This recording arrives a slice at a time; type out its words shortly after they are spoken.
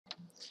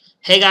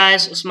Hey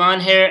guys,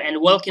 Usman here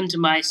and welcome to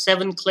my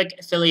 7-click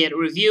affiliate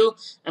review.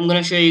 I'm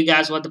going to show you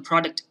guys what the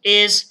product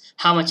is,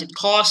 how much it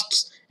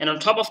costs, and on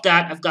top of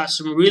that I've got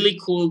some really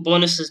cool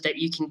bonuses that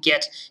you can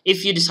get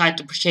if you decide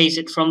to purchase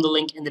it from the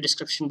link in the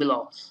description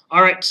below.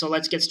 Alright, so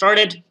let's get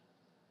started.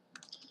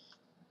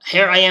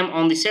 Here I am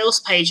on the sales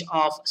page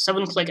of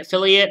 7-click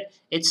affiliate.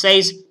 It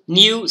says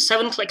new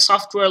 7-click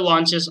software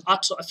launches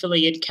auto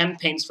affiliate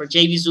campaigns for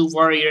JVZoo,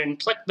 Warrior, and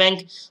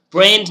ClickBank.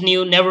 Brand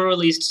new, never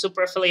released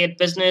super affiliate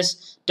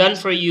business. Done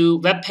for you.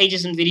 Web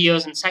pages and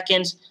videos in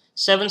seconds.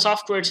 7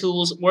 software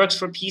tools. Works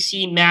for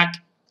PC, Mac,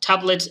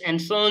 tablets,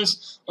 and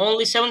phones.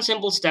 Only 7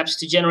 simple steps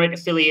to generate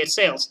affiliate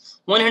sales.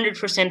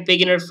 100%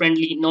 beginner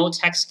friendly. No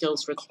tech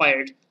skills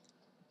required.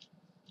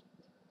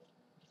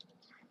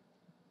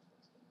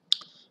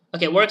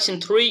 Okay, it works in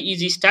 3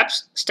 easy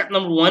steps. Step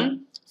number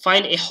 1,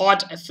 find a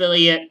hot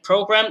affiliate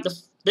program.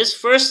 This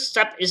first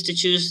step is to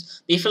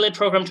choose the affiliate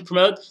program to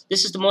promote.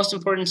 This is the most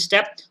important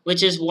step,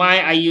 which is why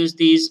I use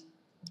these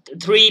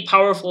 3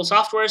 powerful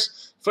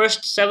softwares.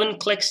 First,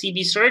 7-click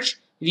CB search.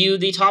 View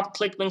the top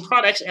ClickBank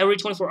products every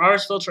 24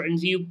 hours, filter and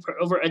view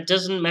over a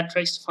dozen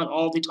metrics to find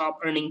all the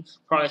top earning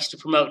products to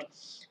promote.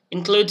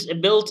 Includes a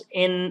inbuilt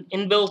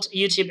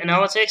YouTube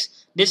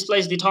analytics.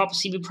 Displays the top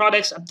CB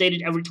products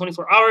updated every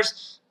 24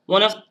 hours.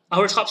 One of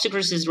our top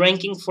secrets is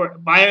ranking for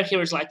buyer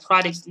keywords like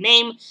product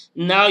name.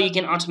 Now you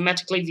can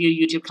automatically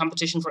view YouTube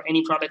competition for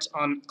any product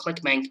on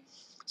ClickBank.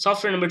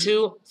 Software number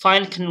 2,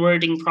 find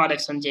converting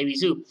products on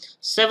JVZoo.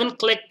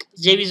 7-click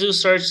JVZoo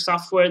search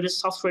software. This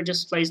software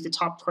displays the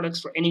top products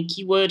for any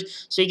keyword,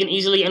 so you can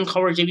easily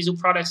uncover JVZoo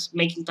products,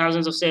 making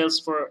thousands of sales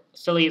for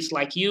affiliates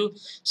like you.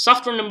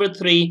 Software number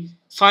 3,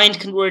 find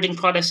converting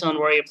products on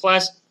Warrior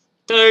Plus.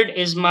 Third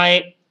is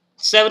my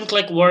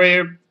 7-click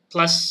Warrior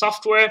Plus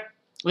software,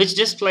 which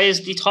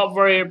displays the top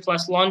Warrior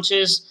Plus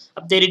launches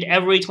updated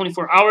every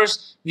 24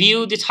 hours.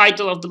 View the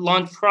title of the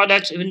launch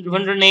product,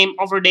 vendor name,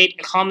 offer date,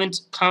 a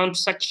comment count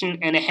section,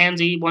 and a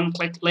handy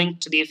one-click link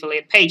to the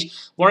affiliate page.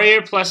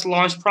 Warrior Plus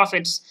launch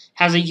profits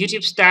has a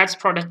YouTube stats,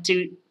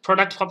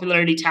 product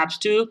popularity tabs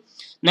too.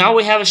 Now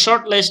we have a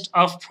short list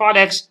of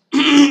products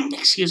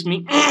excuse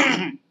me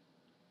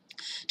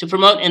to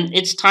promote, and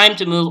it's time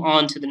to move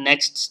on to the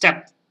next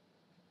step.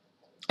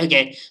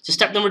 Okay, so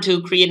step number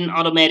 2, create an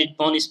automated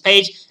bonus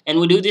page, and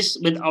we do this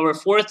with our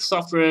 4th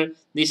software,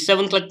 the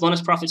 7-click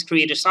bonus profits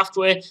creator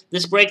software.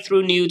 This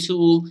breakthrough new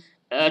tool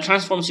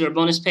transforms your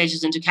bonus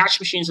pages into cash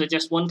machines with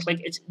just 1 click.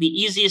 It's the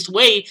easiest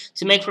way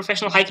to make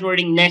professional high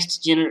converting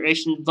next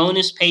generation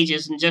bonus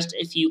pages in just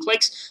a few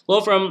clicks.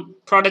 Go from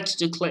product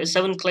to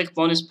 7-click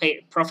bonus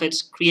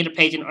profits creator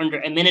page in under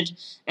a minute,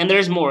 and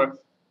there's more.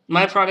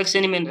 My product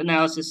sentiment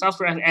analysis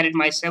software. I've added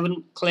my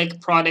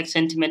 7-click product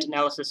sentiment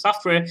analysis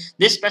software.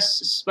 This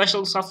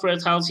special software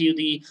tells you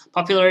the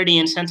popularity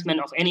and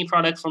sentiment of any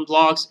product from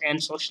blogs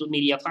and social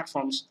media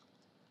platforms.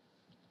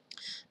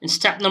 In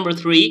step number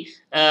 3,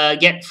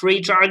 get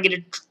free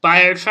targeted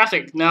buyer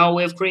traffic. Now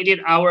we've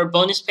created our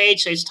bonus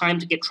page, so it's time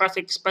to get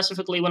traffic,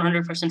 specifically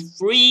 100%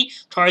 free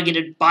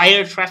targeted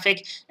buyer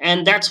traffic,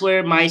 and that's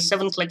where my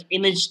 7-click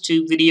image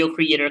to video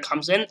creator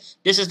comes in.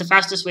 This is the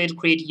fastest way to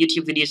create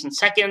YouTube videos in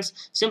seconds.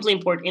 Simply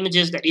import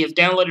images that you have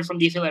downloaded from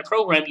the affiliate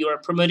program you are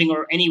promoting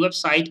or any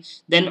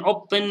website, then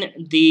open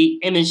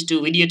the image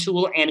to video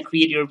tool and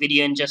create your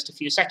video in just a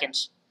few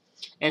seconds.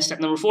 And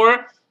step number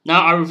 4,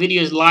 now our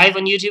video is live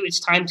on YouTube. It's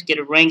time to get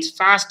it ranked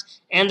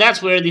fast, and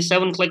that's where the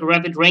 7-click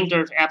rapid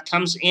ranker app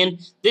comes in.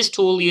 This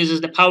tool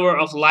uses the power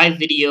of live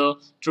video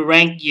to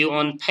rank you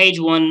on page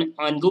 1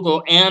 on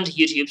Google and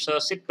YouTube, so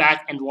sit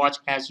back and watch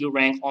as you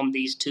rank on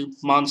these 2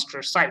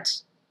 monster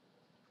sites.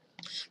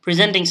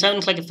 Presenting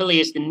 7-click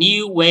affiliates the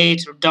new way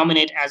to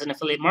dominate as an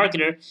affiliate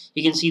marketer.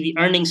 You can see the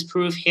earnings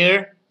proof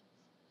here.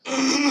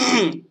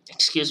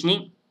 Excuse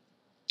me.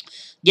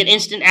 Get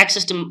instant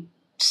access to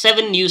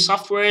 7 new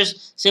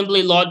softwares.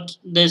 Simply load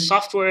the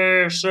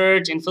software,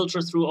 search, and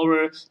filter through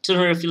over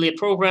 200 affiliate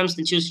programs.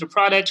 Then choose your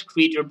product,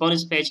 create your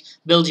bonus page,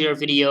 build your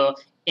video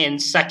in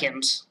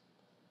seconds.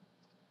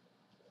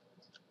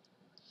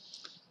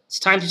 It's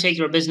time to take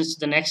your business to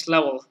the next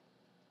level.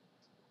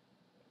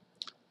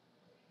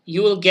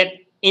 You will get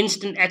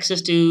instant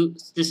access to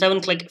the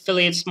 7-click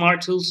affiliate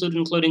smart tool suite,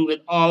 including with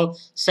all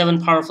 7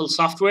 powerful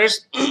softwares.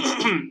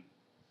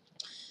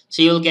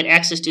 So you'll get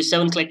access to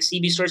 7-click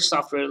CB search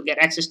software, you'll get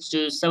access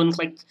to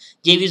 7-click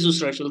JVZoo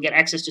search, you'll get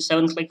access to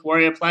 7-click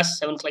Warrior Plus,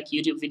 7-click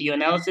YouTube video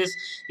analysis,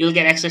 you'll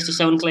get access to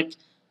 7-click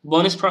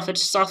bonus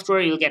profits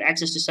software, you'll get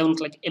access to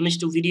 7-click image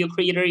to video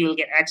creator, you'll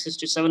get access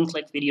to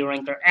 7-click video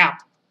ranker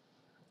app.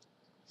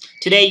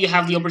 Today you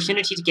have the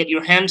opportunity to get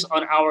your hands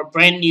on our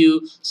brand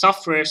new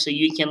software so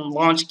you can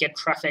launch, get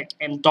traffic,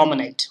 and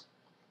dominate.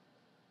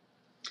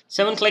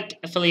 7-click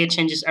affiliate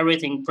changes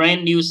everything.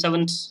 Brand new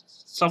 7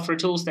 software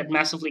tools that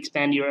massively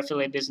expand your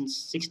affiliate business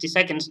 60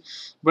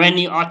 seconds. Brand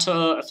new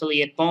auto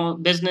affiliate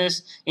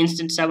business,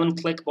 instant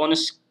 7-click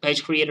bonus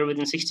page creator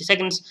within 60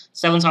 seconds.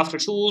 7 software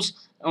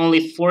tools,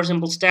 only 4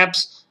 simple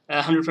steps.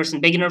 100%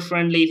 beginner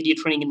friendly, video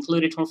training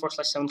included,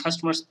 24/7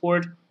 customer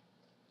support.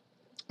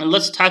 And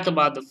let's talk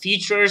about the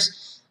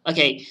features.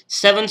 Okay,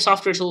 7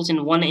 software tools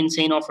in one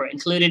insane offer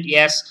included,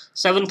 yes.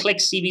 7 Click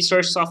CV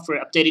search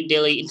software updated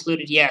daily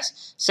included,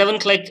 yes. 7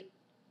 Click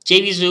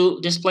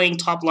JVZoo displaying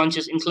top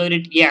launches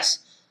included, yes.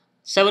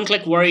 7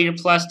 Click Warrior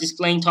Plus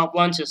displaying top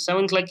launches.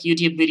 7 Click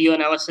YouTube video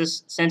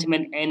analysis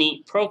sentiment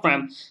any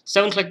program.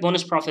 7 Click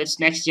bonus profits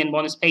next gen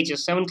bonus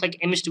pages. 7 Click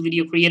image to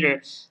video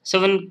creator.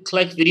 7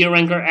 Click video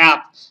ranker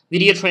app.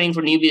 Video training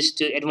for newbies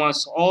to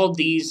advanced. All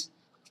these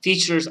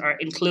features are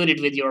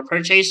included with your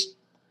purchase.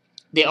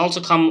 They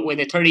also come with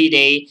a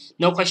 30-day,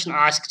 no question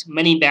asked,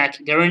 money back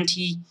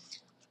guarantee,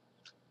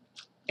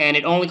 and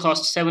it only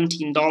costs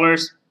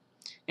 $17.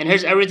 And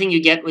here's everything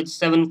you get with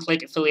 7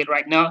 Click Affiliate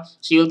right now.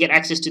 So you'll get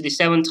access to the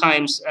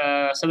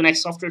 7x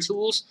software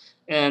tools,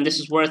 and this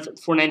is worth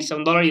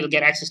 $497. You'll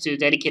get access to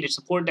dedicated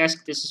support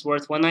desk. This is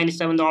worth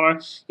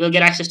 $197. You'll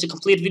get access to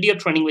complete video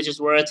training, which is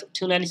worth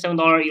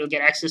 $297. You'll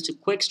get access to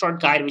quick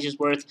start guide, which is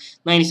worth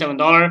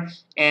 $97,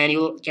 and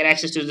you'll get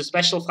access to the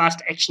special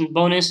fast action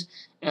bonus.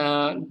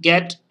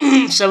 Get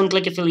 7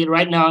 Click Affiliate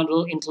right now, and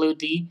will include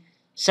the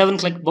 7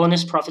 Click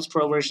bonus profits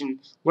pro version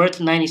worth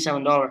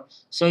 $97.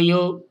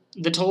 So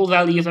the total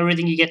value of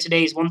everything you get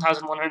today is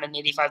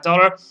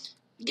 $1,185.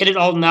 Get it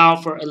all now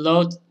for a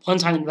low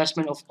one-time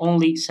investment of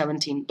only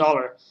 $17.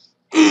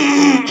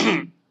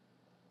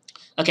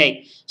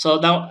 Okay, so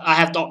now I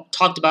have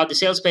talked about the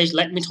sales page.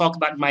 Let me talk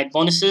about my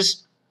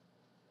bonuses.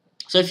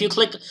 So if you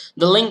click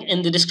the link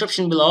in the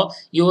description below,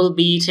 you will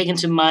be taken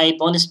to my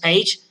bonus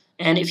page.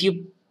 And if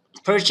you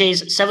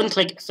purchase 7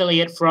 Click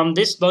Affiliate from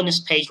this bonus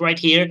page right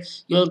here,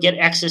 you'll get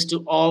access to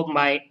all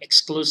my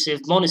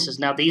exclusive bonuses.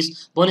 Now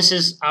these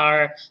bonuses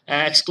are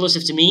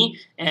exclusive to me,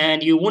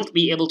 and you won't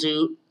be able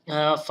to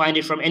find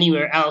it from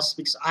anywhere else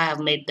because I have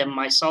made them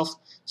myself.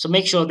 So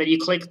make sure that you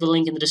click the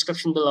link in the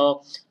description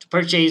below to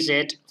purchase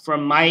it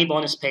from my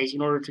bonus page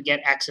in order to get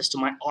access to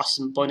my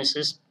awesome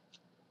bonuses.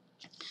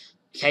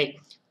 Okay,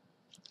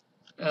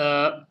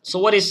 so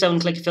what is 7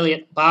 Click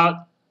Affiliate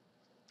about?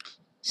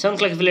 7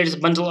 Click Affiliate is a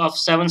bundle of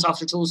 7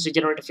 software tools to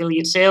generate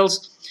affiliate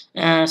sales.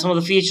 Some of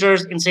the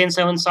features: Insane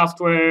 7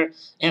 software,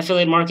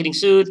 affiliate marketing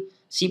suite,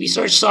 CB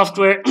search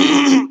software,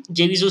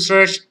 JVZoo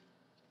search,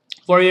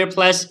 Warrior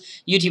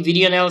Plus, YouTube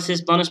video analysis,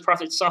 bonus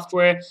profit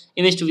software,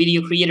 image to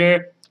video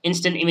creator,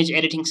 instant image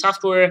editing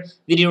software,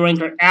 video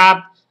ranker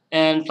app,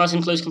 and plus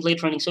includes complete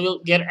training. So you'll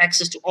get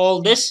access to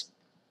all this.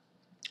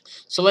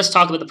 So let's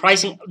talk about the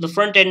pricing. The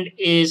front end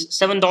is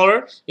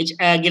 $7, which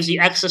gives you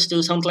access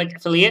to 7 Click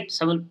Affiliate,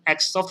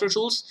 7x software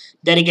tools,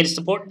 dedicated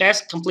support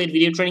desk, complete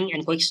video training,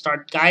 and quick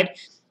start guide.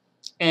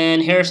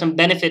 And here are some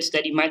benefits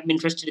that you might be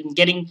interested in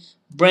getting: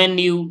 brand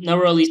new,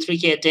 never released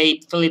 3K a day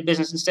affiliate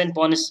business instant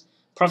bonus,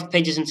 profit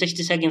pages in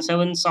 60 seconds,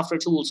 7 software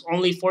tools,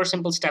 only 4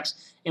 simple steps,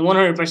 and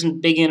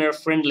 100% beginner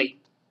friendly.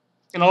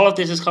 And all of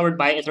this is covered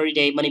by a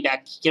 30-day money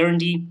back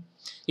guarantee.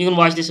 You can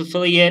watch this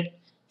affiliate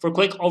for a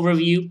quick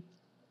overview,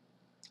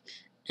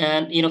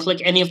 and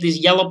click any of these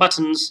yellow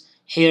buttons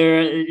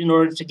here in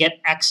order to get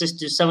access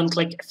to 7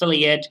 Click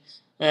Affiliate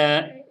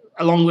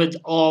along with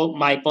all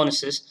my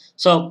bonuses.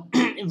 So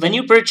when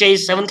you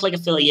purchase 7 Click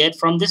Affiliate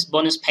from this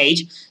bonus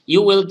page,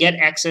 you will get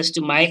access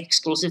to my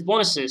exclusive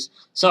bonuses.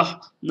 So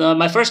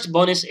my first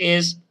bonus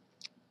is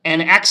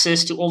an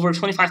access to over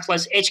 25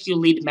 plus HQ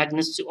lead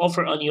magnets to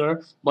offer on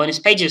your bonus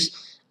pages.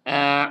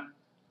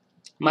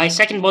 My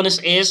second bonus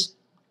is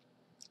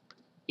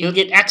you'll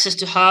get access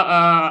to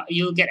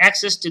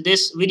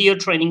this video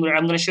training where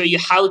I'm going to show you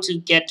how to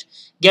get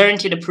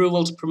guaranteed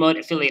approval to promote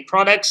affiliate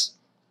products.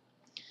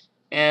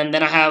 And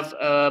then I have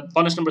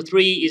bonus number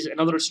 3 is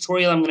another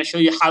tutorial. I'm going to show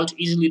you how to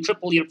easily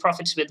triple your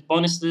profits with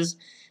bonuses.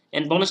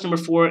 And bonus number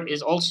 4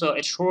 is also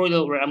a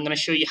tutorial where I'm going to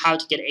show you how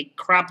to get a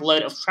crap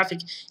load of traffic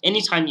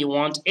anytime you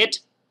want it.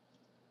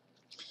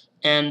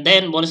 And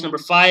then bonus number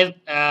 5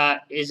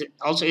 is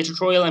also a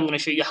tutorial. I'm going to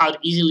show you how to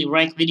easily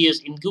rank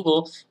videos in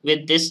Google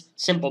with this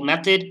simple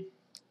method.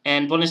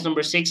 And bonus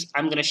number 6,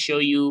 I'm going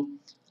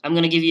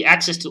to give you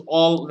access to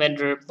all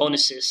vendor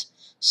bonuses.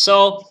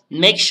 So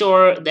make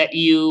sure that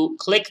you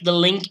click the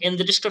link in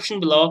the description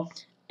below,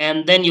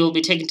 and then you'll be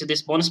taken to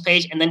this bonus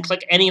page, and then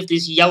click any of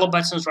these yellow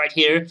buttons right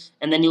here,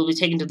 and then you'll be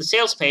taken to the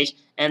sales page,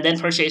 and then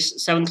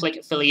purchase 7 Click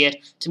Affiliate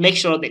to make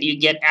sure that you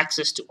get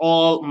access to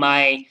all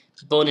my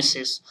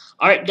bonuses.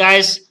 Alright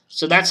guys,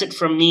 so that's it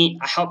from me.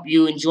 I hope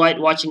you enjoyed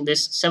watching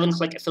this 7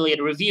 Click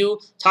Affiliate review.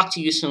 Talk to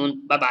you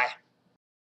soon. Bye bye.